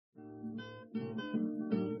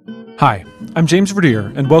Hi, I'm James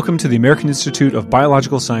Verdier, and welcome to the American Institute of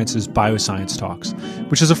Biological Sciences Bioscience Talks,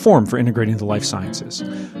 which is a forum for integrating the life sciences.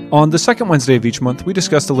 On the second Wednesday of each month, we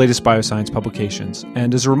discuss the latest bioscience publications,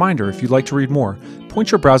 and as a reminder, if you'd like to read more, point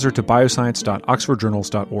your browser to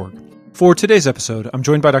bioscience.oxfordjournals.org. For today's episode, I'm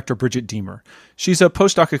joined by Dr. Bridget Deemer. She's a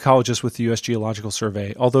postdoc ecologist with the U.S. Geological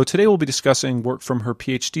Survey, although today we'll be discussing work from her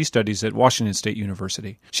PhD studies at Washington State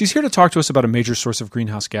University. She's here to talk to us about a major source of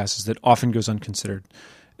greenhouse gases that often goes unconsidered,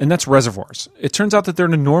 and that's reservoirs. It turns out that they're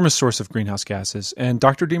an enormous source of greenhouse gases, and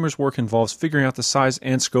Dr. Deemer's work involves figuring out the size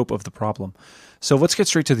and scope of the problem. So let's get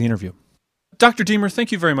straight to the interview. Dr. Deemer,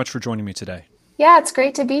 thank you very much for joining me today. Yeah, it's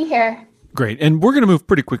great to be here. Great. And we're going to move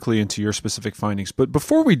pretty quickly into your specific findings. But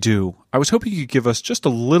before we do, I was hoping you could give us just a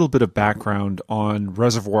little bit of background on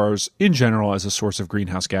reservoirs in general as a source of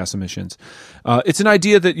greenhouse gas emissions. It's an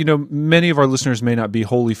idea that, many of our listeners may not be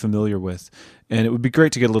wholly familiar with, and it would be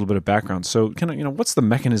great to get a little bit of background. So what's the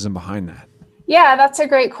mechanism behind that? Yeah, that's a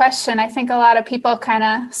great question. I think a lot of people kind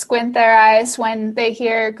of squint their eyes when they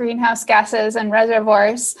hear greenhouse gases and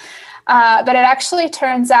reservoirs. But it actually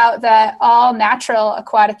turns out that all natural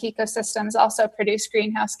aquatic ecosystems also produce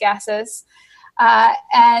greenhouse gases.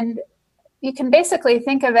 And you can basically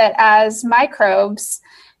think of it as microbes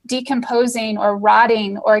decomposing or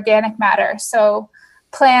rotting organic matter. So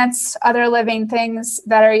plants, other living things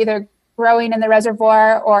that are either growing in the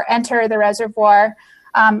reservoir or enter the reservoir,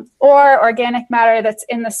 or organic matter that's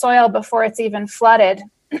in the soil before it's even flooded.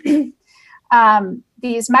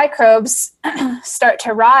 These microbes start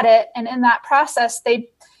to rot it, and in that process,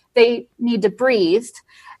 they need to breathe.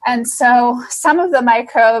 And so some of the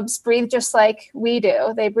microbes breathe just like we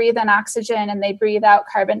do. They breathe in oxygen and they breathe out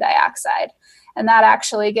carbon dioxide. And that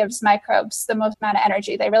actually gives microbes the most amount of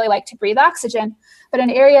energy. They really like to breathe oxygen. But in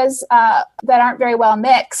areas that aren't very well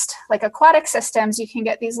mixed, like aquatic systems, you can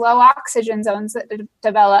get these low oxygen zones that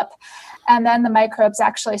develop. And then the microbes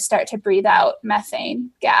actually start to breathe out methane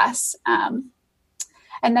gas.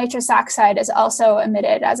 And nitrous oxide is also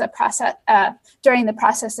emitted as a process during the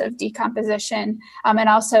process of decomposition, and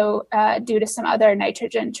also due to some other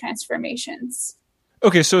nitrogen transformations.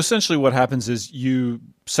 Okay, so essentially what happens is you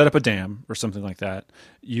set up a dam or something like that,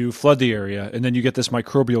 you flood the area, and then you get this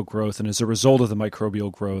microbial growth, and as a result of the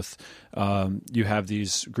microbial growth, you have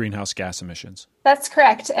these greenhouse gas emissions. That's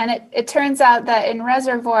correct, and it turns out that in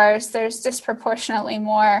reservoirs, there's disproportionately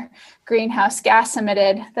more greenhouse gas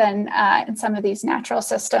emitted than in some of these natural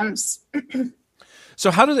systems. So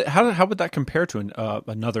how would that compare to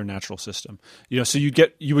another natural system? So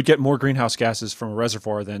you would get more greenhouse gases from a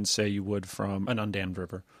reservoir than, say, you would from an undammed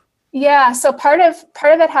river. Yeah. So part of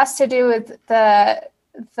it has to do with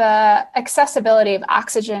the accessibility of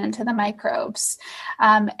oxygen to the microbes,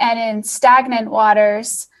 and in stagnant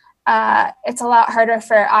waters, it's a lot harder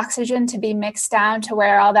for oxygen to be mixed down to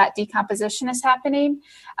where all that decomposition is happening,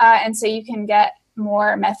 and so you can get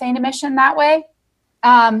more methane emission that way.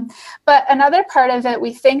 But another part of it,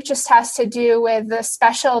 we think, just has to do with the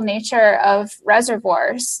special nature of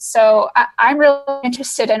reservoirs. So I'm really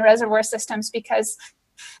interested in reservoir systems because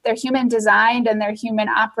they're human designed and they're human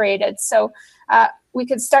operated. So we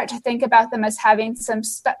could start to think about them as having some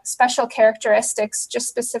special characteristics just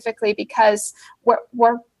specifically because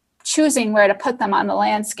we're choosing where to put them on the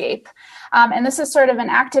landscape. And this is sort of an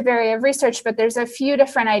active area of research, but there's a few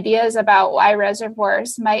different ideas about why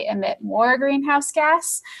reservoirs might emit more greenhouse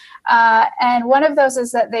gas. And one of those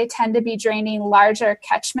is that they tend to be draining larger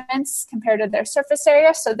catchments compared to their surface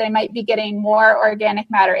area, so they might be getting more organic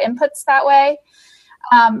matter inputs that way.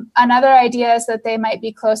 Another idea is that they might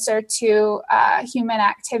be closer to human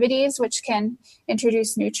activities, which can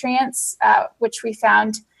introduce nutrients, which we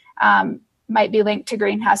found might be linked to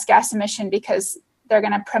greenhouse gas emission because they're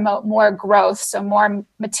going to promote more growth, so more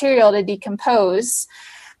material to decompose.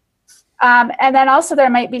 And then also there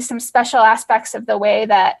might be some special aspects of the way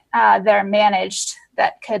that they're managed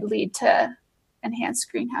that could lead to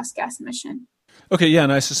enhanced greenhouse gas emission. Okay, yeah,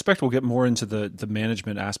 and I suspect we'll get more into the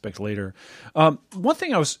management aspect later. One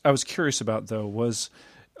thing I was curious about, though, was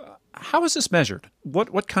how is this measured?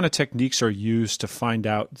 What kind of techniques are used to find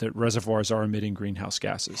out that reservoirs are emitting greenhouse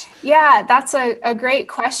gases? Yeah, that's a great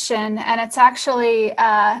question, and it's actually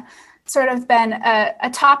sort of been a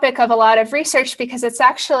topic of a lot of research because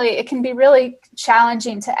it can be really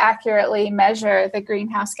challenging to accurately measure the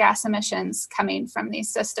greenhouse gas emissions coming from these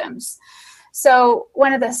systems. So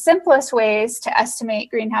one of the simplest ways to estimate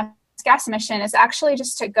greenhouse gas emission is actually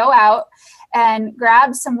just to go out and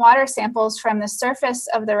grab some water samples from the surface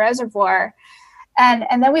of the reservoir.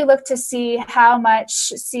 And then we look to see how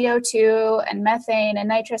much CO2 and methane and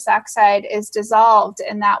nitrous oxide is dissolved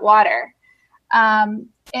in that water.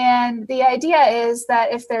 And the idea is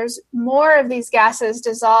that if there's more of these gases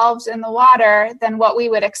dissolved in the water than what we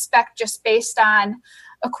would expect just based on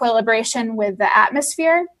equilibration with the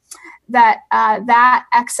atmosphere, that that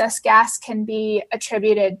excess gas can be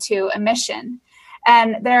attributed to emission.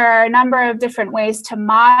 And there are a number of different ways to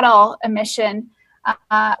model emission,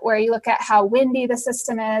 where you look at how windy the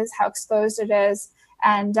system is, how exposed it is,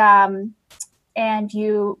 and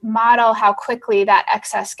you model how quickly that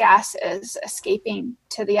excess gas is escaping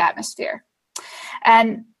to the atmosphere.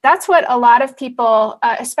 And that's what a lot of people,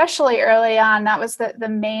 especially early on, that was the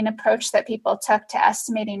main approach that people took to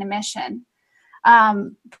estimating emission.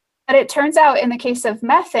 But it turns out in the case of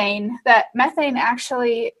methane, that methane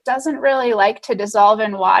actually doesn't really like to dissolve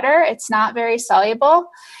in water. It's not very soluble.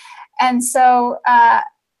 And so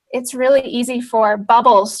it's really easy for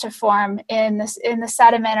bubbles to form in the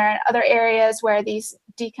sediment or in other areas where these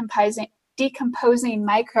decomposing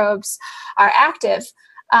microbes are active.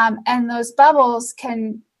 And those bubbles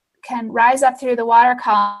can rise up through the water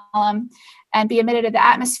column and be emitted to the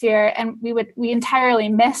atmosphere. And we entirely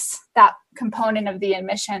miss that component of the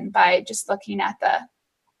emission by just looking at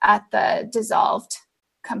the dissolved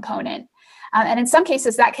component. And in some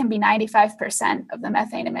cases, that can be 95% of the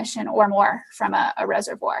methane emission or more from a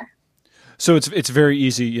reservoir. So it's very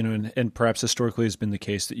easy, and perhaps historically has been the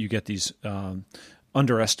case that you get these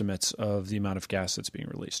underestimates of the amount of gas that's being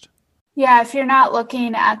released. Yeah, if you're not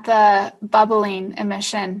looking at the bubbling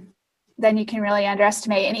emission, then you can really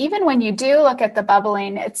underestimate. And even when you do look at the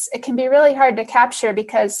bubbling, it can be really hard to capture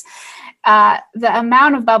because the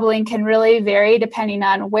amount of bubbling can really vary depending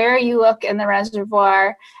on where you look in the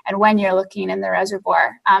reservoir and when you're looking in the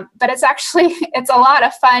reservoir. But it's a lot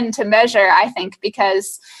of fun to measure, I think,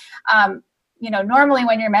 because normally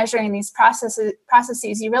when you're measuring these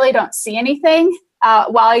processes, you really don't see anything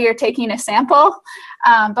while you're taking a sample.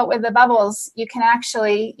 But with the bubbles, you can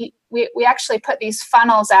we actually put these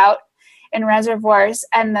funnels out in reservoirs,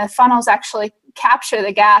 and the funnels actually capture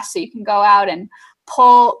the gas, so you can go out and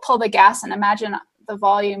pull the gas and imagine the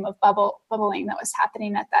volume of bubbling that was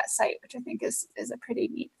happening at that site, which I think is a pretty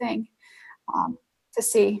neat thing to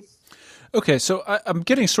see. Okay, so I'm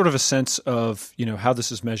getting sort of a sense of how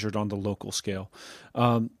this is measured on the local scale.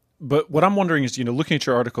 But what I'm wondering is, looking at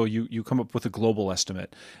your article, you come up with a global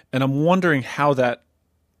estimate, and I'm wondering how that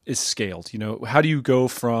is scaled. How do you go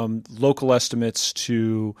from local estimates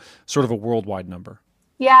to sort of a worldwide number?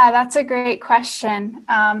 Yeah, that's a great question.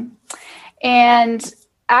 And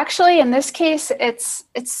actually, in this case, it's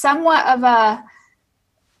somewhat of a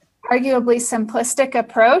arguably simplistic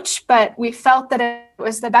approach, but we felt that it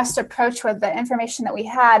was the best approach with the information that we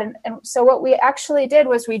had. And so what we actually did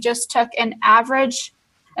was we just took an average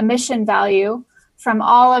emission value from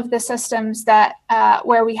all of the systems that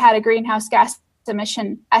where we had a greenhouse gas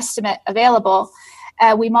emission estimate available.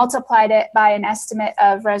 We multiplied it by an estimate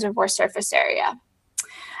of reservoir surface area.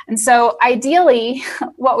 And so ideally,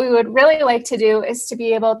 what we would really like to do is to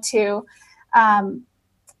be able to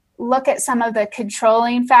look at some of the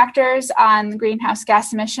controlling factors on greenhouse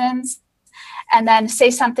gas emissions, and then say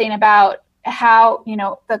something about how,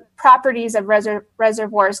 the properties of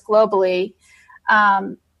reservoirs globally,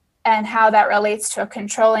 and how that relates to a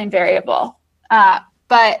controlling variable.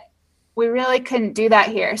 But we really couldn't do that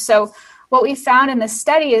here. So what we found in this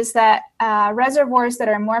study is that reservoirs that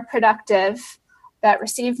are more productive, that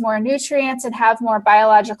receive more nutrients and have more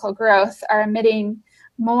biological growth, are emitting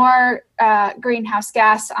more greenhouse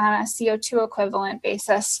gas on a CO2 equivalent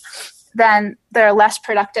basis than their less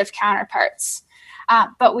productive counterparts.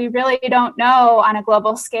 But we really don't know on a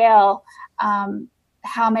global scale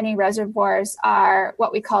how many reservoirs are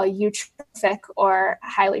what we call eutrophic or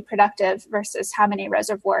highly productive versus how many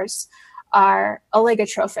reservoirs are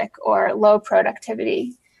oligotrophic or low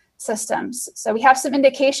productivity systems. So we have some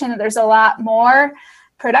indication that there's a lot more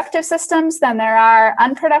productive systems than there are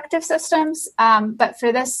unproductive systems. But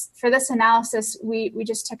for this analysis, we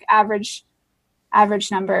just took average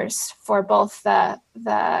numbers for both the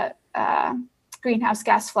greenhouse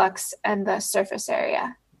gas flux and the surface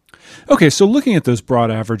area. Okay, so looking at those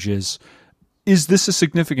broad averages, is this a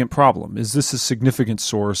significant problem? Is this a significant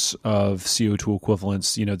source of CO2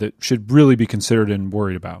 equivalents, that should really be considered and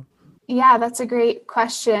worried about? Yeah, that's a great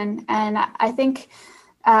question. And I think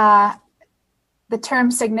the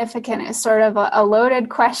term significant is sort of a loaded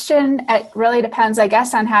question. It really depends, I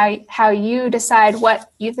guess, on how you decide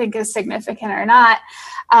what you think is significant or not.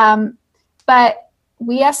 But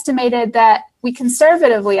we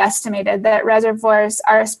conservatively estimated that reservoirs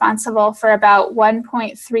are responsible for about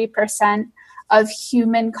 1.3% of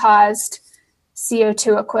human-caused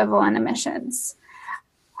CO2 equivalent emissions.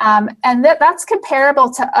 And that's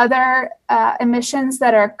comparable to other emissions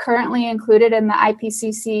that are currently included in the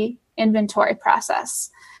IPCC inventory process.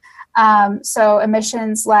 So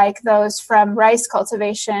emissions like those from rice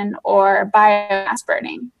cultivation or biomass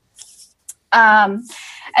burning.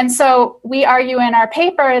 And so we argue in our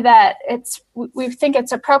paper that we think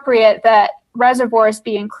it's appropriate that reservoirs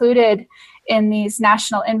be included in these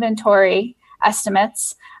national inventory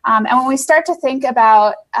estimates. And when we start to think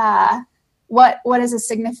about what is a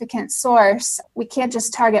significant source, we can't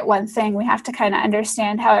just target one thing. We have to kind of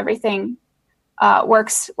understand how everything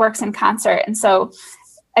works in concert. And so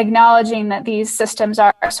acknowledging that these systems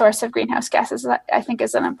are a source of greenhouse gases, I think,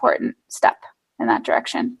 is an important step in that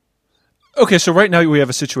direction. Okay, so right now we have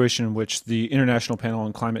a situation in which the International Panel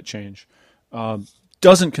on Climate Change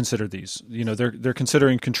doesn't consider these. They're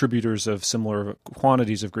considering contributors of similar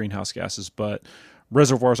quantities of greenhouse gases, but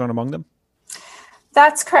reservoirs aren't among them?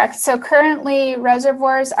 That's correct. So currently,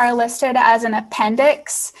 reservoirs are listed as an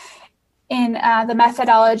appendix in the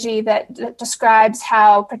methodology that describes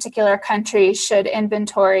how particular countries should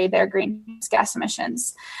inventory their greenhouse gas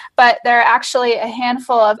emissions. But there are actually a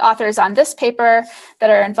handful of authors on this paper that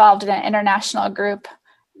are involved in an international group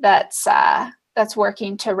that's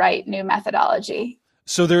working to write new methodology.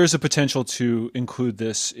 So there is a potential to include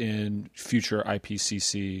this in future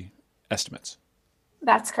IPCC estimates?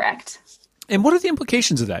 That's correct. And what are the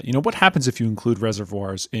implications of that? What happens if you include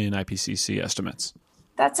reservoirs in IPCC estimates?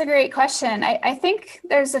 That's a great question. I think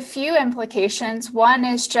there's a few implications. One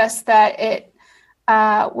is just that it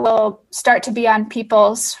will start to be on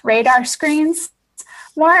people's radar screens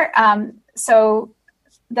more. So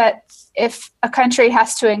that if a country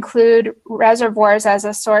has to include reservoirs as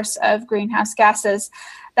a source of greenhouse gases,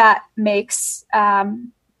 that makes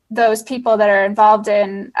those people that are involved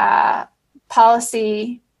in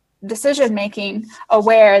policy decision-making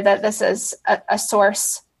aware that this is a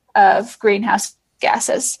source of greenhouse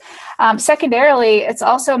gases. Secondarily, it's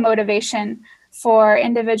also motivation for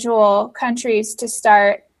individual countries to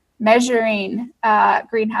start measuring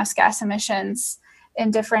greenhouse gas emissions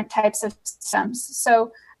in different types of systems.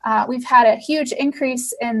 So we've had a huge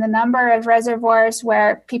increase in the number of reservoirs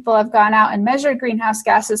where people have gone out and measured greenhouse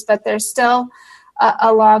gases, but there's still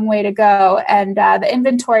a long way to go. And the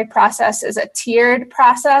inventory process is a tiered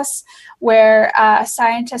process where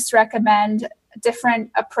scientists recommend different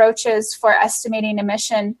approaches for estimating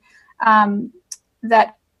emission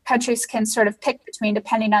that countries can sort of pick between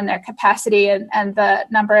depending on their capacity and the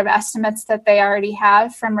number of estimates that they already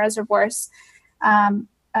have from reservoirs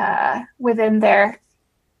within their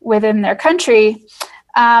country.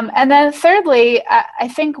 And then thirdly, I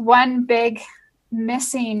think one big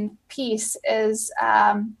missing piece is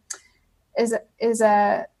a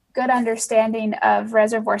good understanding of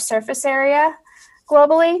reservoir surface area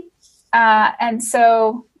globally. And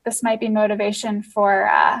so this might be motivation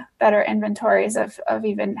for better inventories of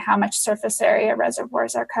even how much surface area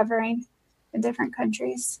reservoirs are covering in different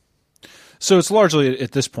countries. So it's largely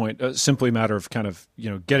at this point simply a matter of kind of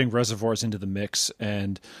getting reservoirs into the mix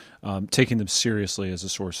and taking them seriously as a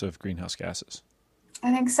source of greenhouse gases.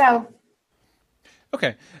 I think so.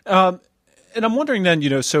 Okay. And I'm wondering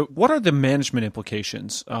then, so what are the management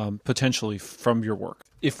implications potentially from your work?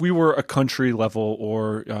 If we were a country level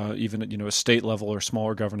or even, a state level or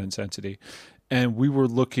smaller governance entity, and we were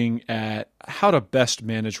looking at how to best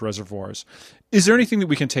manage reservoirs, is there anything that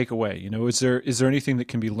we can take away? Is there anything that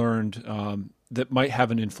can be learned that might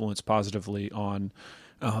have an influence positively on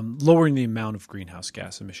lowering the amount of greenhouse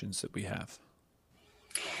gas emissions that we have?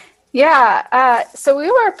 Yeah, so we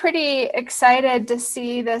were pretty excited to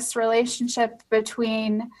see this relationship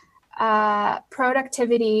between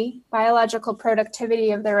productivity, biological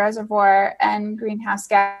productivity of the reservoir and greenhouse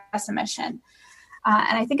gas emission.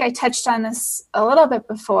 And I think I touched on this a little bit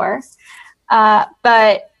before,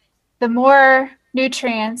 but the more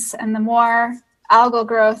nutrients and the more algal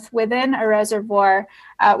growth within a reservoir,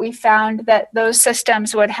 we found that those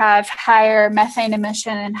systems would have higher methane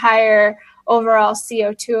emission and higher overall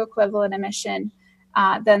CO2 equivalent emission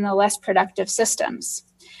than the less productive systems.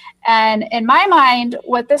 And in my mind,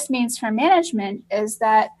 what this means for management is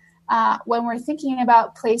that when we're thinking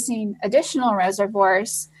about placing additional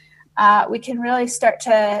reservoirs, we can really start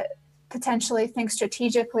to potentially think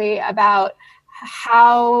strategically about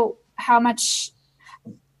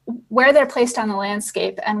where they're placed on the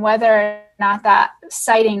landscape and whether or not that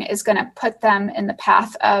siting is going to put them in the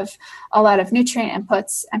path of a lot of nutrient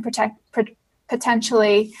inputs and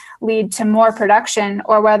potentially lead to more production,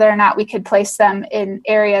 or whether or not we could place them in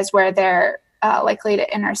areas where they're likely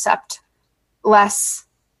to intercept less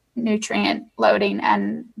nutrient loading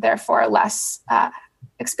and therefore less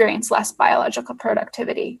experience less biological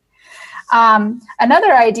productivity.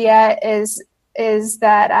 Another idea is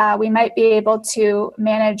that we might be able to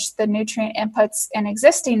manage the nutrient inputs in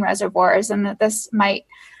existing reservoirs, and that this might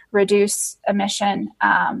reduce emission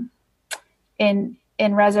in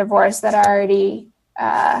reservoirs that already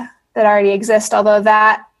exist. Although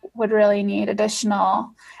that would really need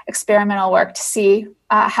additional experimental work to see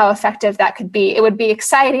how effective that could be. It would be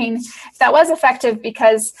exciting if that was effective,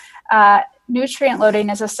 because nutrient loading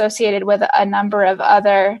is associated with a number of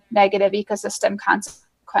other negative ecosystem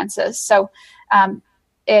consequences. So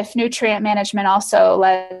if nutrient management also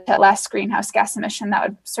led to less greenhouse gas emission, that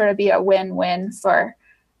would sort of be a win-win for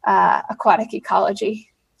aquatic ecology.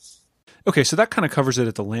 Okay, so that kind of covers it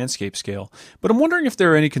at the landscape scale, but I'm wondering if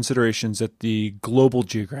there are any considerations at the global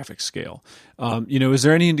geographic scale. Is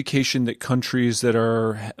there any indication that countries that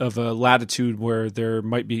are of a latitude where there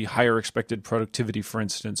might be higher expected productivity, for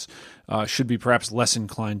instance, should be perhaps less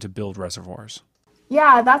inclined to build reservoirs?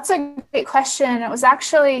 Yeah, that's a great question. It was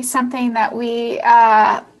actually something that we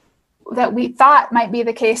thought might be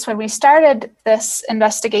the case when we started this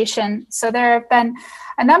investigation. So there have been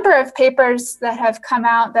a number of papers that have come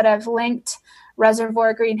out that have linked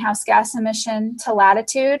reservoir greenhouse gas emission to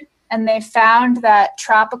latitude, and they found that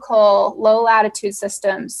tropical low latitude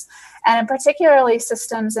systems, and in particularly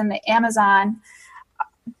systems in the Amazon,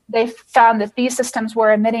 they found that these systems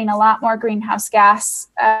were emitting a lot more greenhouse gas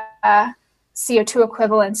CO2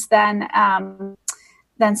 equivalents than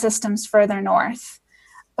systems further north.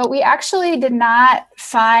 But we actually did not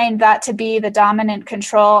find that to be the dominant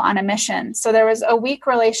control on emissions. So there was a weak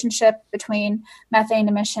relationship between methane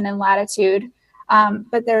emission and latitude,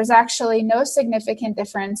 but there was actually no significant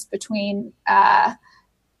difference between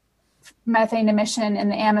methane emission in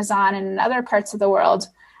the Amazon and in other parts of the world.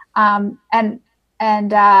 And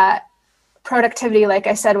productivity, like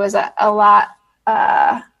I said, was a lot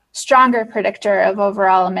stronger predictor of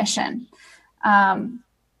overall emission.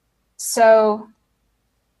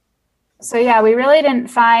 So yeah, we really didn't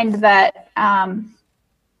find that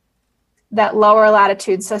that lower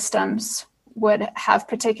latitude systems would have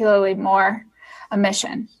particularly more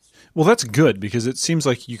emission. Well, that's good, because it seems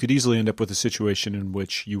like you could easily end up with a situation in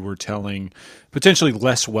which you were telling potentially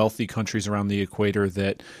less wealthy countries around the equator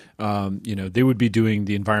that they would be doing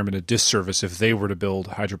the environment a disservice if they were to build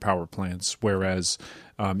hydropower plants, whereas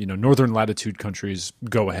northern latitude countries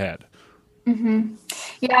go ahead. Mm-hmm.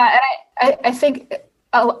 Yeah, and I think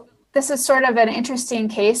this is sort of an interesting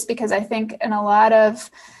case, because I think in a lot of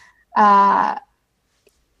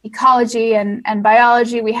ecology and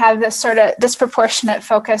biology, we have this sort of disproportionate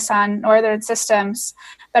focus on northern systems.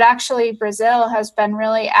 But actually, Brazil has been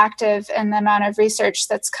really active in the amount of research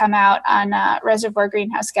that's come out on reservoir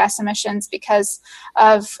greenhouse gas emissions because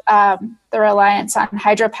of the reliance on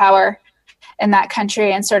hydropower in that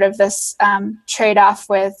country, and sort of this trade-off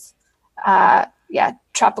with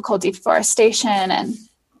tropical deforestation and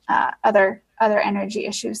other energy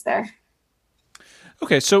issues there.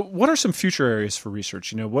 Okay, so what are some future areas for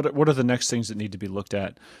research? What are the next things that need to be looked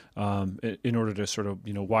at in order to sort of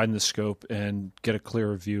widen the scope and get a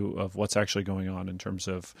clearer view of what's actually going on in terms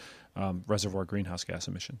of reservoir greenhouse gas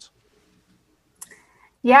emissions?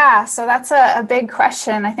 Yeah, so that's a big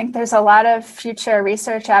question. I think there's a lot of future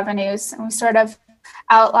research avenues, and we sort of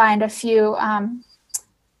outlined a few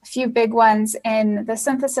big ones in the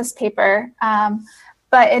synthesis paper.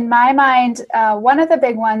 But in my mind, one of the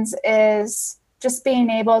big ones is just being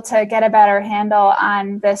able to get a better handle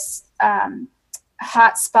on this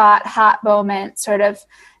hot spot, hot moment, sort of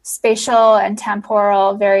spatial and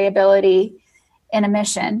temporal variability in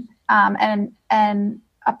emission. And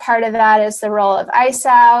a part of that is the role of ice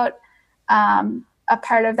out. A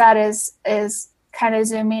part of that is kind of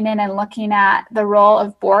zooming in and looking at the role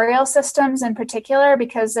of boreal systems in particular,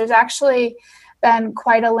 because there's actually been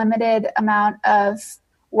quite a limited amount of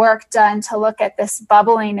work done to look at this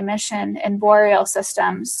bubbling emission in boreal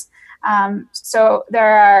systems. So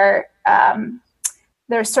there's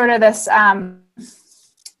sort of this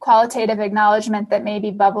qualitative acknowledgement that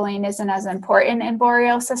maybe bubbling isn't as important in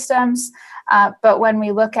boreal systems. But when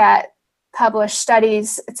we look at published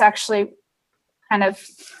studies, it's actually kind of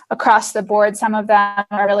across the board. Some of them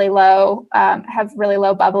are really low, have really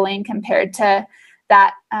low bubbling compared to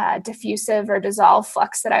that diffusive or dissolved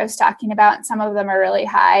flux that I was talking about, and some of them are really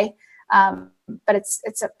high, but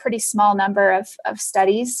it's a pretty small number of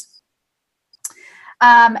studies.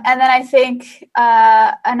 And then I think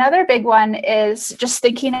another big one is just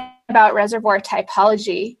thinking about reservoir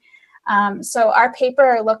typology. So our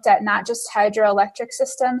paper looked at not just hydroelectric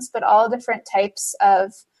systems, but all different types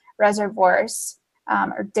of reservoirs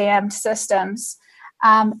or dammed systems.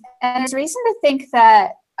 And there's reason to think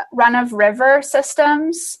that run-of-river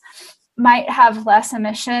systems might have less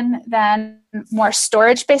emission than more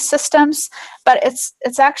storage-based systems, but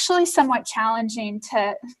it's actually somewhat challenging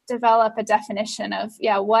to develop a definition of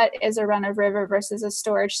what is a run-of-river versus a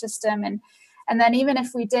storage system, and then even if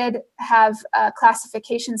we did have a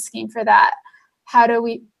classification scheme for that, how do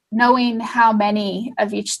we, knowing how many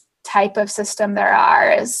of each type of system there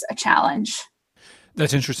are is a challenge.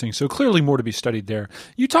 That's interesting. So clearly more to be studied there.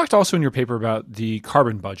 You talked also in your paper about the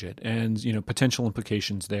carbon budget and, potential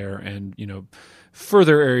implications there and,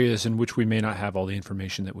 further areas in which we may not have all the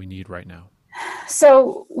information that we need right now.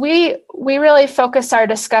 So we really focus our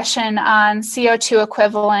discussion on CO2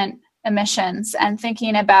 equivalent emissions and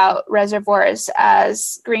thinking about reservoirs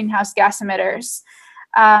as greenhouse gas emitters.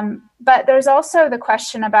 But there's also the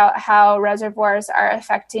question about how reservoirs are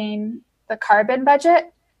affecting the carbon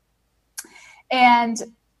budget. And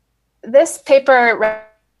this paper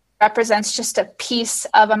represents just a piece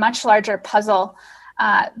of a much larger puzzle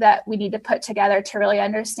that we need to put together to really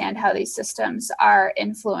understand how these systems are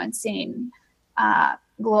influencing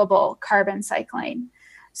global carbon cycling.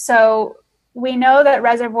 So we know that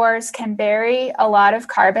reservoirs can bury a lot of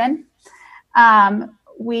carbon.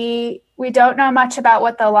 We don't know much about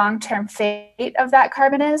what the long-term fate of that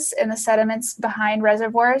carbon is in the sediments behind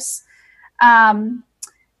reservoirs.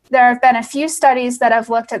 There have been a few studies that have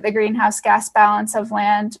looked at the greenhouse gas balance of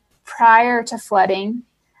land prior to flooding,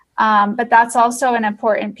 but that's also an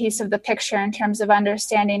important piece of the picture in terms of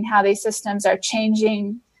understanding how these systems are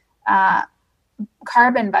changing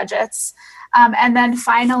carbon budgets. And then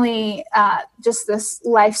finally, just this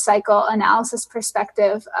life cycle analysis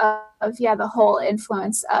perspective of the whole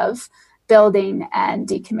influence of building and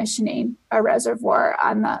decommissioning a reservoir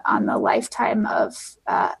on the lifetime of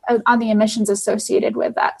on the emissions associated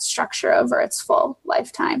with that structure over its full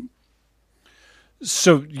lifetime.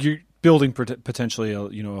 So you're building potentially a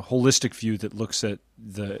holistic view that looks at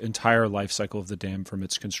the entire life cycle of the dam from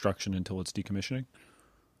its construction until its decommissioning?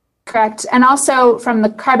 Correct. And also from the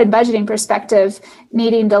carbon budgeting perspective,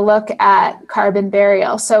 needing to look at carbon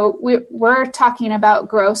burial. So we're talking about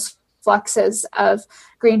gross fluxes of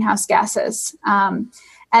greenhouse gases. And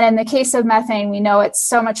in the case of methane, we know it's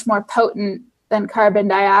so much more potent than carbon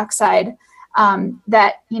dioxide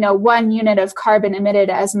that 1 unit of carbon emitted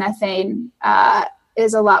as methane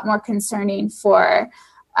is a lot more concerning for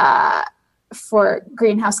the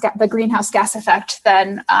greenhouse gas effect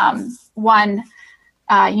than 1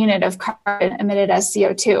 unit of carbon emitted as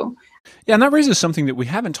CO2. Yeah, and that raises something that we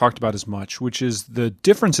haven't talked about as much, which is the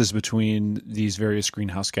differences between these various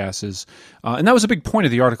greenhouse gases. And that was a big point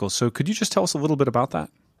of the article. So could you just tell us a little bit about that?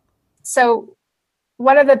 So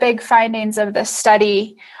one of the big findings of this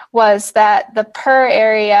study was that the per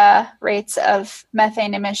area rates of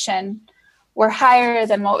methane emission were higher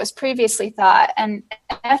than what was previously thought. And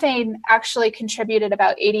methane actually contributed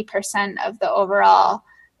about 80% of the overall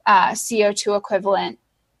CO2 equivalent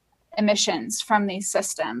emissions from these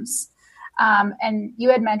systems. And you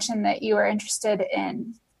had mentioned that you were interested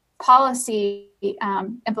in policy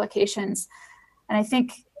implications. And I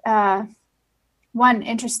think one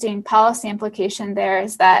interesting policy implication there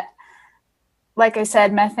is that, like I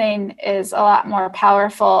said, methane is a lot more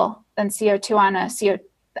powerful than CO2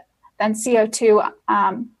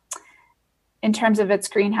 in terms of its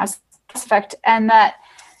greenhouse effect, and that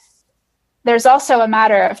there's also a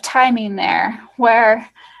matter of timing there, where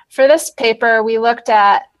for this paper, we looked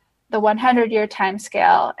at the 100-year time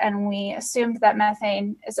scale, and we assumed that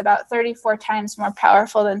methane is about 34 times more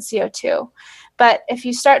powerful than CO2. But if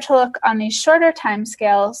you start to look on these shorter time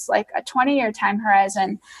scales, like a 20-year time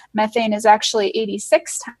horizon, methane is actually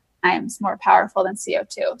 86 times more powerful than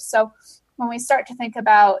CO2. So when we start to think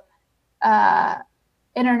about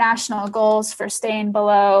international goals for staying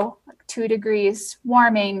below 2 degrees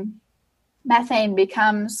warming, methane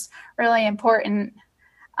becomes really important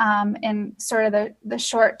in sort of the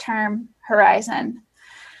short-term horizon.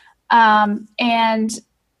 And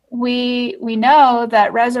we know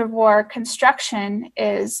that reservoir construction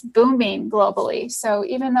is booming globally. So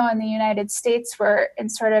even though in the United States we're in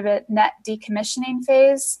sort of a net decommissioning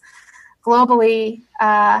phase, globally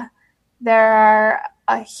there are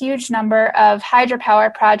a huge number of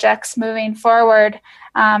hydropower projects moving forward.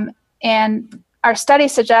 And our study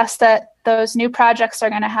suggests that those new projects are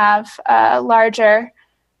going to have a larger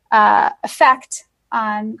effect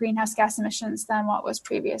on greenhouse gas emissions than what was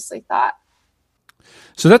previously thought.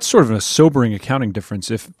 So that's sort of a sobering accounting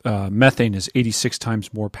difference if methane is 86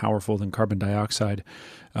 times more powerful than carbon dioxide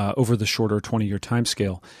over the shorter 20-year time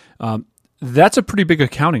scale. That's a pretty big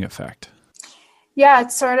accounting effect. Yeah,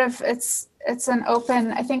 it's an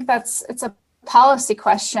open, I think it's a policy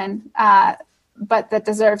question, but that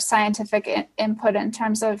deserves scientific input in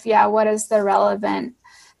terms of, what is the relevant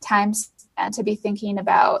times to be thinking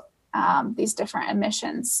about these different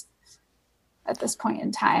emissions at this point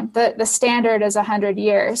in time. The standard is 100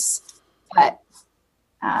 years, but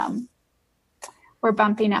we're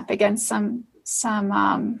bumping up against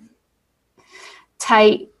some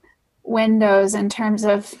tight windows in terms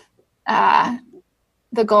of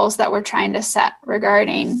the goals that we're trying to set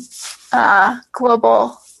regarding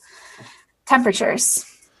global temperature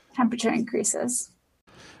increases.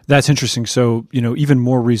 That's interesting. So, even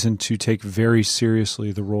more reason to take very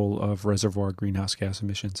seriously the role of reservoir greenhouse gas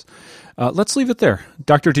emissions. Let's leave it there.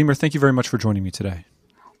 Dr. Diemer, thank you very much for joining me today.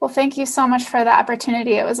 Well, thank you so much for the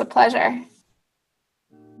opportunity. It was a pleasure.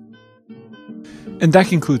 And that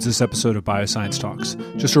concludes this episode of Bioscience Talks.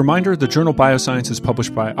 Just a reminder, the journal Bioscience is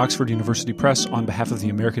published by Oxford University Press on behalf of the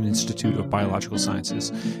American Institute of Biological Sciences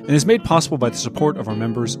and is made possible by the support of our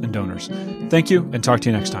members and donors. Thank you, and talk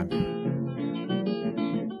to you next time.